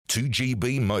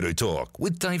2GB Motor Talk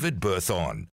with David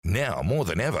Berthon. Now more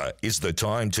than ever is the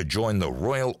time to join the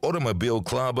Royal Automobile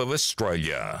Club of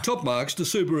Australia. Top marks to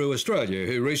Subaru Australia,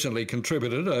 who recently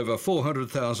contributed over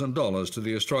 $400,000 to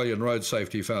the Australian Road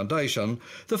Safety Foundation.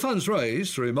 The funds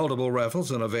raised through multiple raffles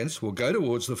and events will go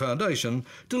towards the foundation,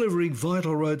 delivering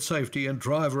vital road safety and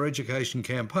driver education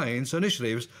campaigns,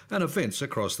 initiatives and events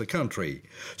across the country.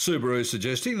 Subaru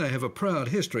suggesting they have a proud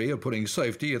history of putting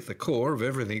safety at the core of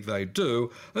everything they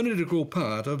do, an integral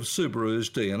part of Subaru's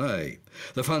DNA.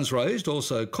 The funds raised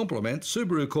also complement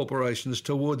Subaru Corporation's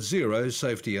Towards Zero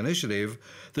safety initiative.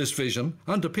 This vision,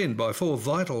 underpinned by 4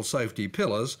 vital safety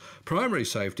pillars: primary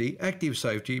safety, active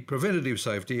safety, preventative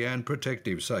safety and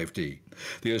protective safety.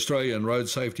 The Australian Road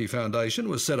Safety Foundation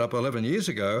was set up 11 years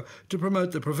ago to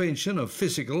promote the prevention of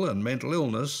physical and mental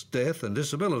illness, death and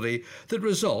disability that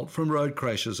result from road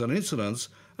crashes and incidents,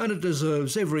 and it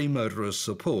deserves every motorist's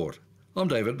support. I'm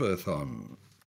David Berthon.